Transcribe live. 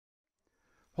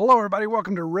Hello everybody,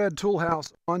 welcome to Red Tool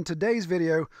House. On today's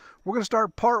video, we're going to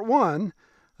start part one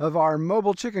of our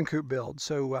mobile chicken coop build.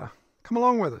 So come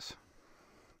along with us.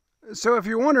 So if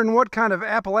you're wondering what kind of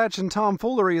Appalachian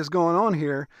tomfoolery is going on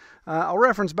here, I'll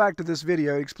reference back to this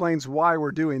video. It explains why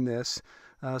we're doing this.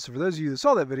 So for those of you that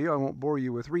saw that video, I won't bore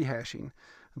you with rehashing.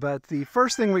 But the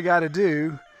first thing we got to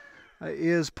do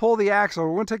is pull the axle.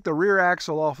 We're going to take the rear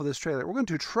axle off of this trailer. We're going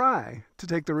to try to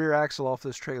take the rear axle off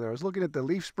this trailer. I was looking at the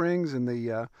leaf springs and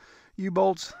the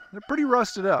U-bolts. They're pretty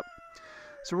rusted up.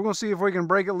 So we're going to see if we can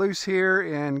break it loose here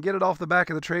and get it off the back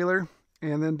of the trailer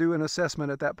and then do an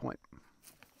assessment at that point.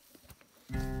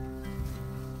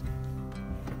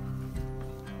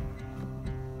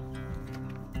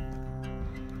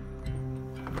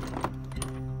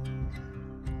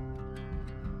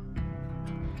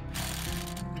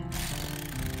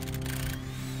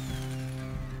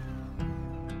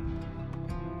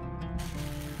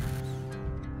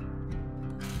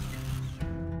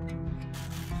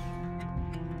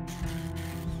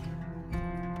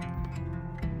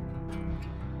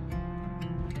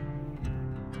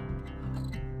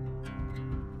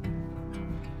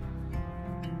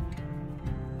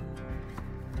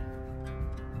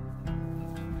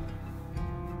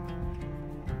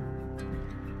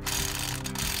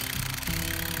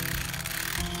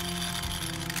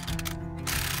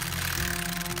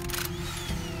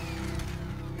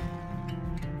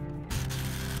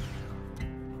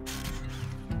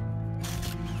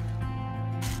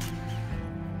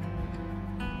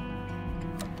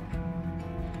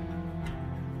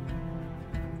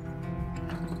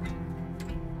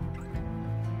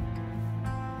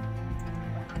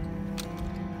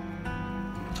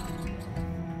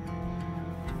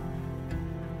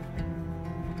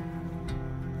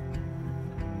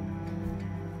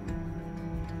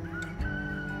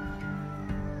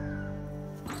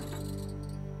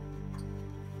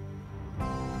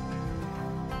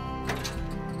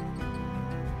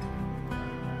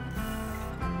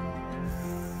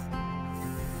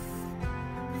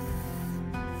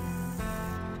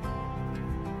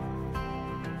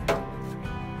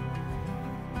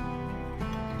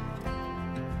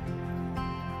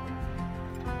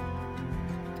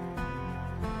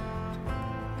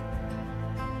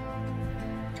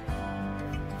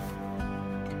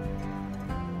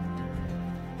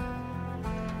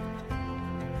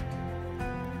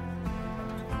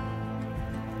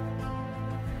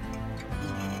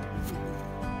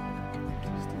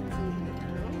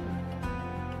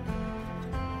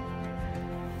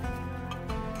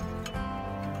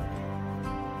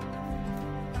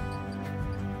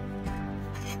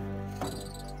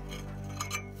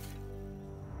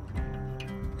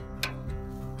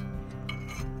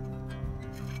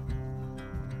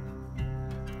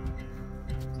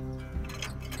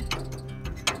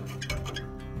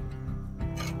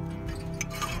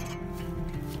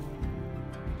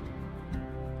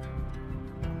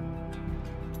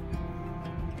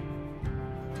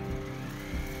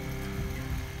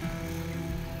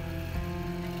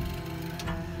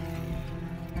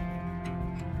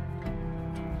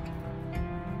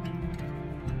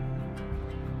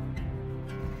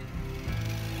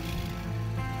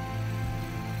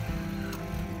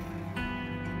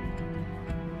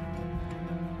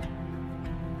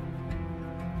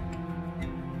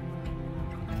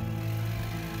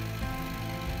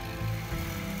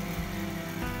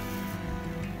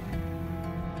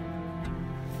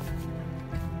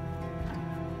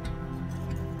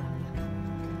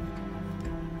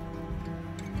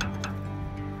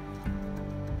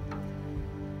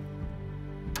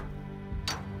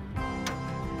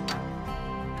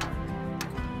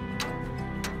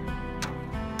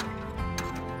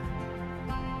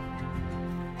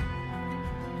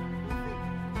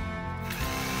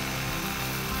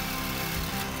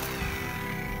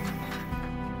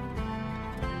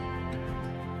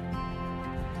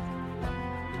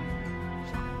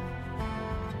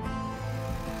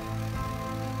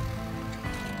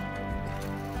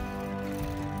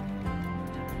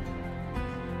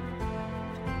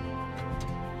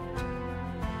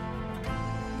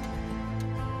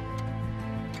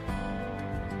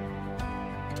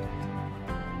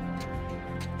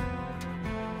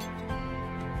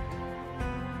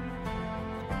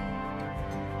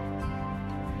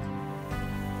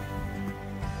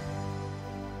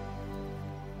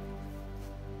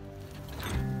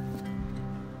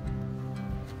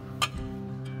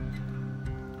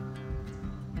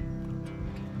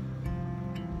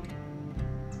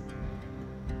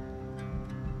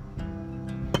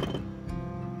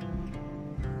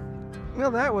 Well,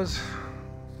 that was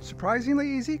surprisingly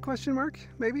easy, question mark,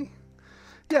 maybe.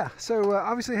 Yeah, so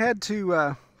obviously had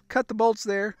to cut the bolts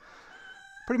there.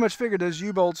 Pretty much figured those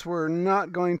U-bolts were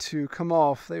not going to come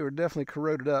off. They were definitely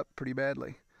corroded up pretty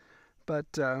badly. But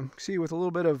see, with a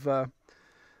little bit of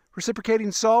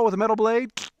reciprocating saw with a metal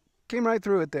blade, came right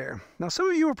through it there. Now, some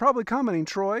of you are probably commenting,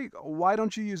 Troy, why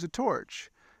don't you use a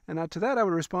torch? And to that I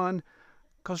would respond,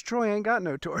 because Troy ain't got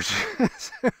no torch.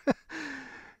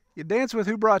 You dance with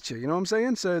who brought you, you know what I'm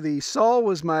saying? So the saw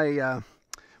was my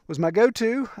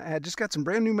go-to. I had just got some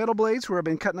brand new metal blades where I've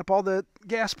been cutting up all the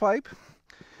gas pipe.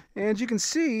 And you can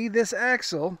see this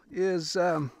axle is,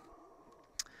 I'm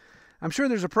sure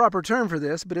there's a proper term for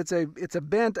this, but it's a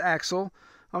bent axle,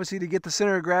 obviously to get the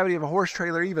center of gravity of a horse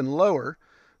trailer even lower.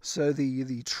 So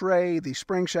the tray, the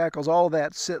spring shackles, all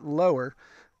that sit lower.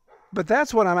 But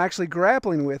that's what I'm actually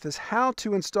grappling with, is how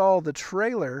to install the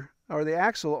trailer or the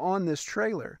axle on this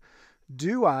trailer.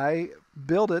 Do I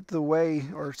build it the way,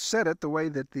 or set it the way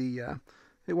that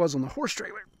it was on the horse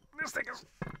trailer? This thing is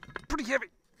pretty heavy.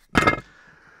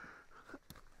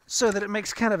 So that it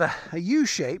makes kind of a U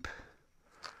shape.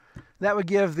 That would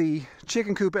give the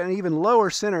chicken coop an even lower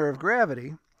center of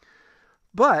gravity.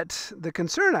 But the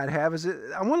concern I'd have is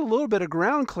that I want a little bit of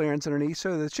ground clearance underneath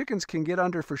so the chickens can get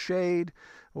under for shade,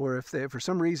 or if they, for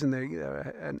some reason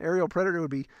an aerial predator would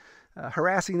be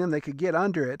harassing them, they could get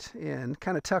under it and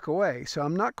kind of tuck away. So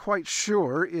I'm not quite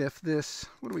sure if this,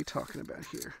 what are we talking about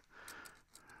here?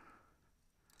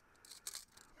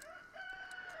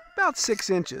 About 6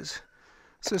 inches.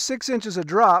 So 6 inches of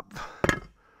drop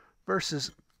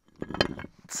versus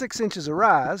 6 inches of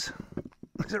rise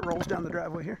as it rolls down the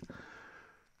driveway here.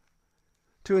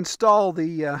 To install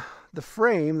the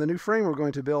frame, the new frame we're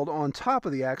going to build on top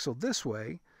of the axle this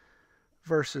way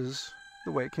versus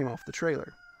the way it came off the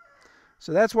trailer.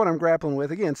 So that's what I'm grappling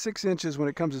with. Again, 6 inches when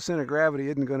it comes to center of gravity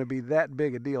isn't going to be that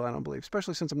big a deal, I don't believe,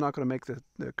 especially since I'm not going to make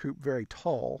the coop very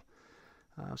tall.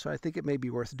 So I think it may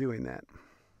be worth doing that.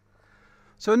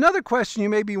 So another question you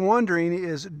may be wondering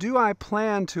is, do I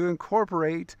plan to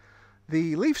incorporate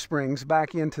the leaf springs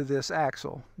back into this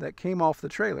axle that came off the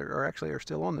trailer, or actually are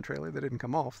still on the trailer? They didn't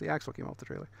come off. The axle came off the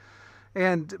trailer.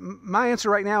 And my answer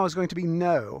right now is going to be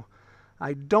no.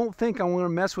 I don't think I want to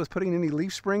mess with putting any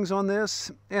leaf springs on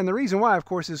this. And the reason why, of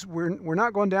course, is we're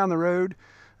not going down the road.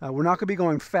 We're not going to be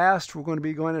going fast. We're going to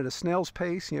be going at a snail's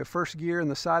pace, first gear in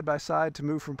the side-by-side to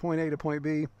move from point A to point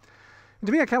B. And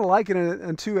to me, I kind of liken it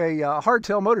into a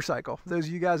hardtail motorcycle. Those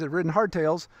of you guys that have ridden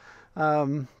hardtails,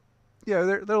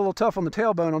 they're a little tough on the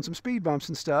tailbone on some speed bumps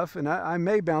and stuff. And I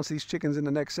may bounce these chickens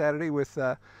into next Saturday with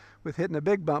hitting a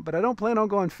big bump, but I don't plan on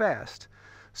going fast.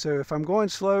 So if I'm going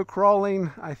slow, crawling,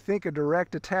 I think a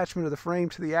direct attachment of the frame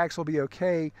to the axle will be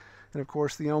okay. And of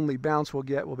course, the only bounce we'll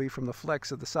get will be from the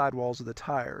flex of the sidewalls of the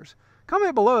tires.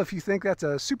 Comment below if you think that's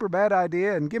a super bad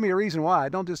idea, and give me a reason why.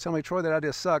 Don't just tell me, Troy, that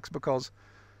idea sucks, because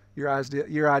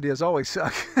your ideas always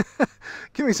suck.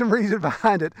 Give me some reason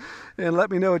behind it and let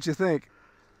me know what you think.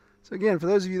 So again, for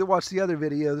those of you that watched the other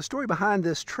video, the story behind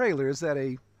this trailer is that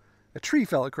a tree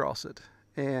fell across it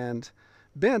and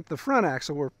bent the front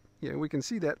axle. Where we can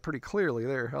see that pretty clearly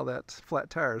there, how that flat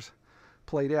tires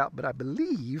played out. But I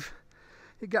believe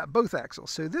it got both axles.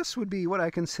 So this would be what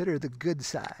I consider the good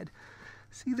side.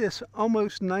 See this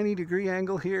almost 90-degree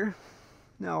angle here?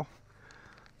 Now,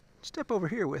 step over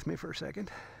here with me for a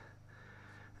second.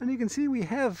 And you can see we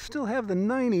still have the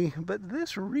 90, but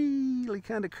this really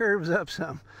kind of curves up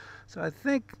some. So I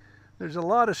think there's a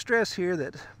lot of stress here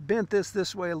that bent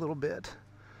this way a little bit.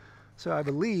 So I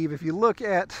believe if you look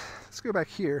at, let's go back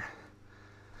here,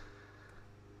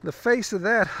 the face of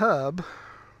that hub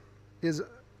is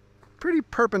pretty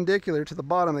perpendicular to the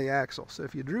bottom of the axle. So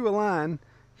if you drew a line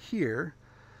here,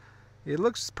 it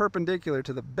looks perpendicular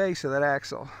to the base of that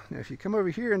axle. Now if you come over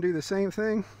here and do the same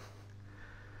thing,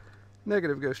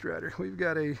 negative Ghost Rider, we've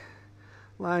got a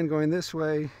line going this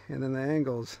way, and then the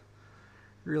angle's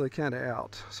really kind of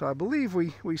out. So I believe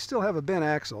we still have a bent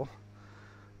axle,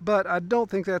 but I don't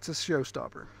think that's a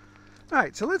showstopper. All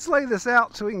right, so let's lay this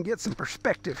out so we can get some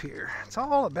perspective here. It's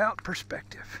all about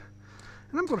perspective.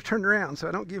 And I'm going to turn around so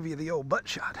I don't give you the old butt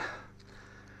shot.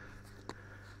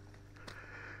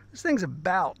 This thing's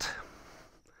about,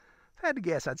 if I had to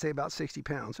guess, I'd say about 60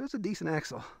 pounds. So it's a decent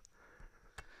axle.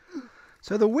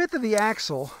 So the width of the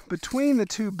axle between the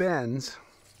two bends,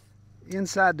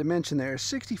 inside dimension there, is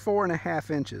 64.5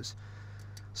 inches.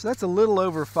 So that's a little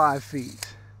over 5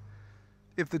 feet.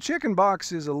 If the chicken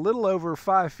box is a little over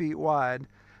 5 feet wide,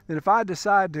 then if I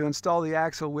decide to install the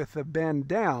axle with the bend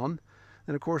down,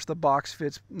 then of course the box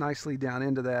fits nicely down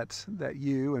into that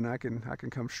U, and I can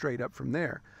come straight up from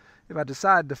there. If I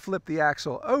decide to flip the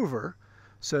axle over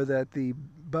so that the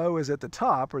bow is at the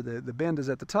top, or the bend is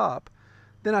at the top,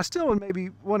 then I still would maybe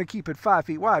want to keep it 5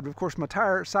 feet wide. But of course, my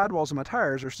sidewalls of my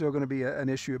tires are still going to be an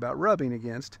issue about rubbing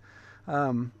against.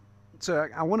 So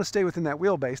I want to stay within that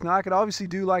wheelbase. Now I could obviously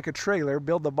do like a trailer,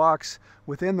 build the box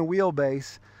within the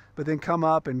wheelbase, but then come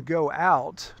up and go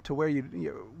out to where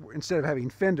instead of having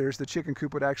fenders, the chicken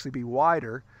coop would actually be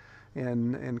wider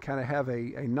and kind of have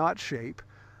a knot shape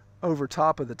over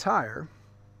top of the tire.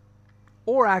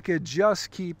 Or I could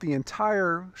just keep the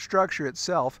entire structure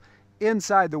itself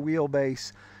inside the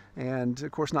wheelbase and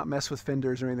of course not mess with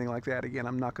fenders or anything like that. Again,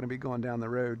 I'm not going to be going down the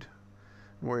road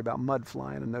and worry about mud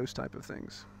flying and those type of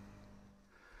things.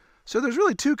 So there's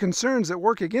really two concerns that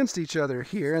work against each other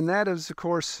here, and that is of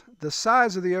course the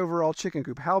size of the overall chicken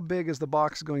coop. How big is the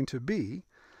box going to be?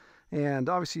 And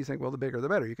obviously you think, well, the bigger the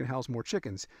better, you can house more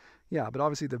chickens. Yeah, but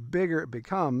obviously the bigger it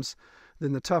becomes,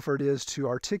 then the tougher it is to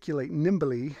articulate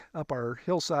nimbly up our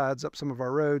hillsides, up some of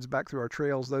our roads, back through our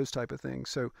trails, those type of things.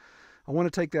 So I want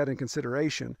to take that in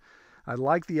consideration. I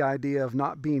like the idea of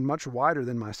not being much wider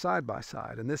than my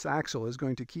side-by-side, and this axle is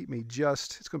going to keep me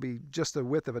it's going to be just the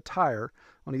width of a tire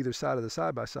on either side of the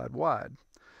side-by-side wide.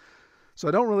 So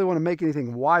I don't really want to make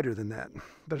anything wider than that.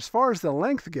 But as far as the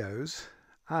length goes,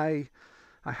 I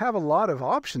have a lot of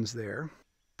options there,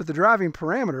 but the driving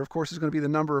parameter, of course, is going to be the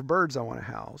number of birds I want to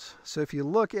house. So if you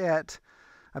look at,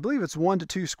 I believe it's 1 to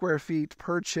 2 square feet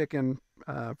per chicken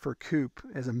per coop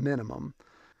as a minimum.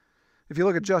 If you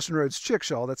look at Justin Rhodes'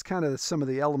 chickshaw, that's kind of some of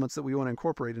the elements that we want to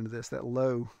incorporate into this, that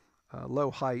low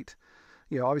height.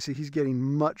 Obviously he's getting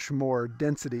much more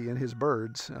density in his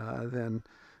birds than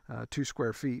 2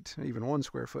 square feet, even 1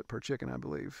 square foot per chicken, I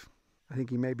believe. I think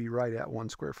he may be right at 1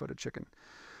 square foot a chicken.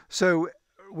 So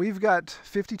we've got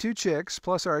 52 chicks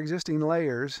plus our existing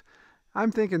layers.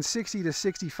 I'm thinking 60 to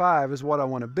 65 is what I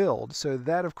want to build. So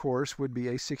that, of course, would be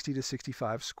a 60 to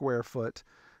 65 square foot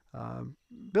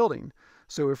building.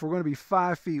 So if we're going to be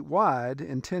 5 feet wide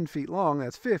and 10 feet long,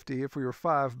 that's 50. If we were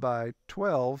 5 by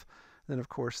 12, then of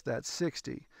course that's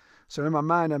 60. So in my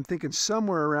mind, I'm thinking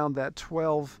somewhere around that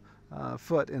 12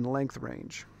 foot in length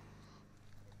range.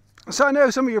 So I know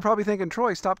some of you are probably thinking,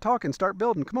 Troy, stop talking, start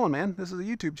building. Come on, man. This is a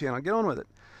YouTube channel. Get on with it.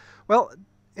 Well,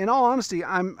 in all honesty,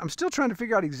 I'm still trying to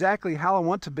figure out exactly how I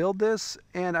want to build this,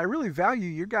 and I really value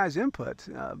your guys' input.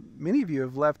 Many of you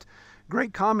have left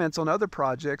great comments on other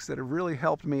projects that have really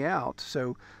helped me out.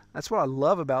 So that's what I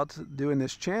love about doing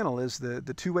this channel, is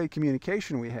the two-way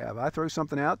communication we have. I throw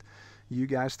something out, you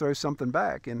guys throw something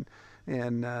back, and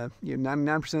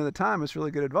 99% of the time it's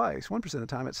really good advice. 1% of the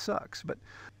time it sucks. But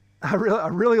I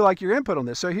really like your input on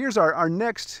this. So here's our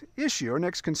next issue, our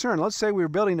next concern. Let's say we were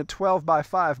building a 12 by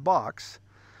 5 box.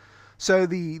 So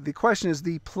the question is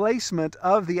the placement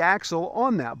of the axle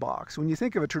on that box. When you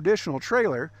think of a traditional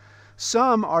trailer,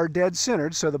 some are dead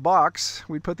centered, so the box,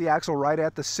 we put the axle right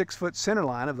at the 6-foot center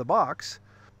line of the box.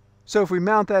 So if we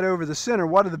mount that over the center,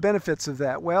 what are the benefits of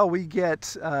that? Well, we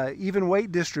get even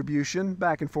weight distribution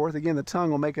back and forth. Again, the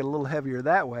tongue will make it a little heavier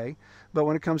that way, but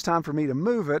when it comes time for me to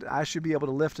move it, I should be able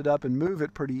to lift it up and move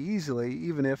it pretty easily,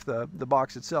 even if the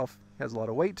box itself has a lot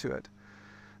of weight to it.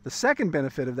 The second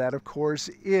benefit of that, of course,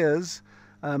 is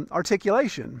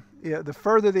articulation. The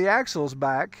further the axle's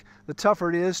back, the tougher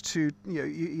it is to,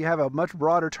 you have a much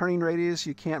broader turning radius.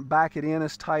 You can't back it in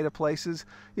as tight of places.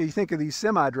 You think of these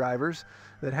semi-drivers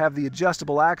that have the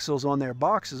adjustable axles on their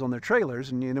boxes, on their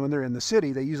trailers, and when they're in the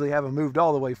city, they usually have them moved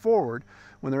all the way forward.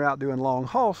 When they're out doing long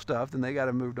haul stuff, then they got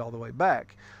them moved all the way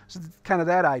back. So it's kind of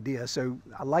that idea. So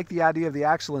I like the idea of the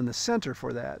axle in the center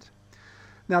for that.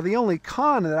 Now, the only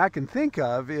con that I can think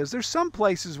of is there's some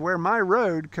places where my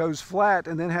road goes flat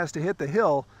and then has to hit the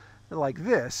hill like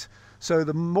this. So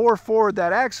the more forward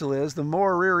that axle is, the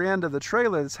more rear end of the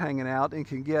trailer that's hanging out and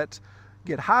can get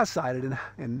high-sided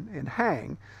and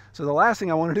hang. So the last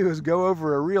thing I want to do is go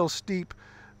over a real steep,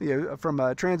 from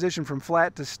a transition from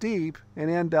flat to steep, and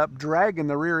end up dragging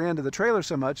the rear end of the trailer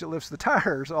so much it lifts the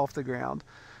tires off the ground,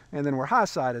 and then we're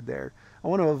high-sided there. I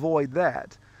want to avoid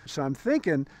that. So I'm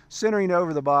thinking centering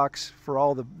over the box for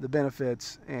all the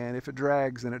benefits, and if it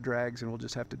drags, then it drags, and we'll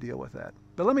just have to deal with that.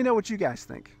 But let me know what you guys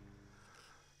think.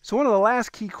 So one of the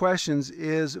last key questions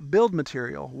is build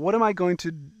material. What am I going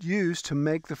to use to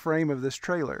make the frame of this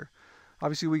trailer?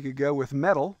 Obviously, we could go with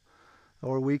metal,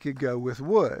 or we could go with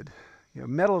wood.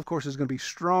 Metal, of course, is going to be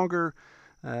stronger.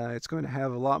 It's going to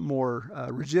have a lot more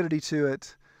rigidity to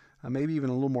it, maybe even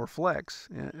a little more flex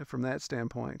from that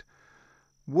standpoint.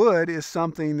 Wood is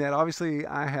something that obviously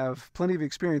I have plenty of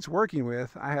experience working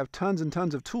with. I have tons and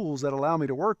tons of tools that allow me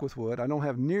to work with wood. I don't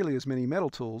have nearly as many metal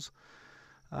tools.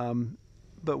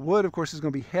 But wood, of course, is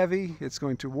going to be heavy. It's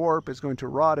going to warp. It's going to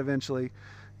rot eventually.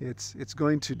 It's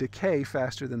going to decay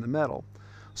faster than the metal.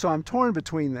 So I'm torn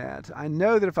between that. I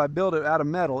know that if I build it out of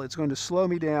metal, it's going to slow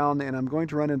me down and I'm going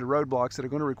to run into roadblocks that are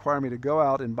going to require me to go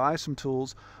out and buy some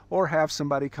tools or have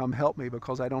somebody come help me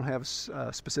because I don't have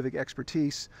specific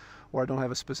expertise or I don't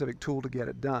have a specific tool to get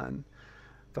it done.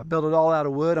 If I build it all out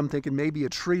of wood, I'm thinking maybe a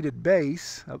treated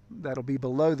base that'll be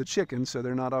below the chicken, so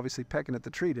they're not obviously pecking at the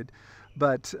treated,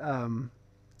 but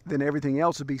then everything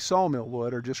else would be sawmill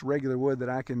wood or just regular wood that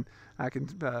I can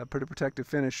put a protective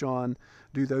finish on,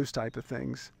 do those type of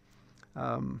things.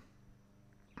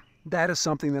 That is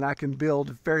something that I can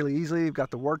build fairly easily. I've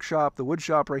got the workshop, the wood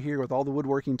shop right here with all the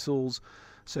woodworking tools,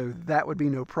 so that would be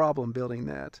no problem building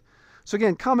that. So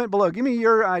again, comment below. Give me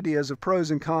your ideas of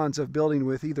pros and cons of building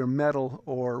with either metal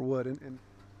or wood.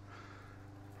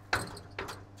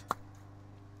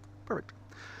 Perfect.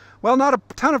 Well, not a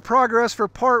ton of progress for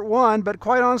part one, but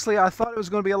quite honestly, I thought it was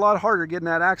going to be a lot harder getting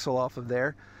that axle off of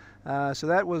there. So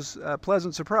that was a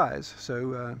pleasant surprise.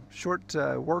 So short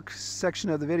work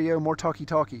section of the video, more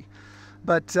talky.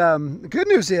 But the good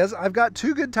news is I've got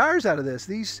 2 good tires out of this.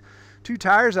 These 2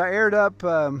 tires I aired up,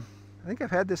 I think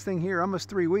I've had this thing here almost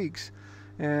 3 weeks,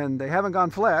 and they haven't gone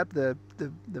flat. The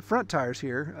front tires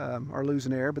here are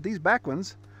losing air, but these back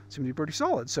ones seem to be pretty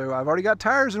solid. So I've already got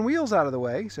tires and wheels out of the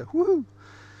way, so woohoo!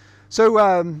 So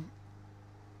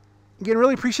again,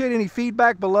 really appreciate any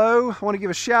feedback below. I want to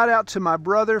give a shout out to my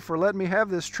brother for letting me have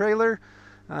this trailer.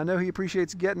 I know he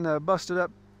appreciates getting a busted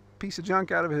up piece of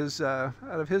junk out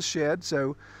of his shed,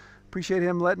 so appreciate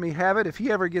him letting me have it. If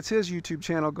he ever gets his YouTube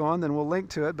channel going, then we'll link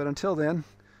to it, but until then,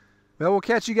 well, we'll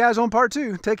catch you guys on part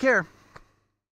 2. Take care.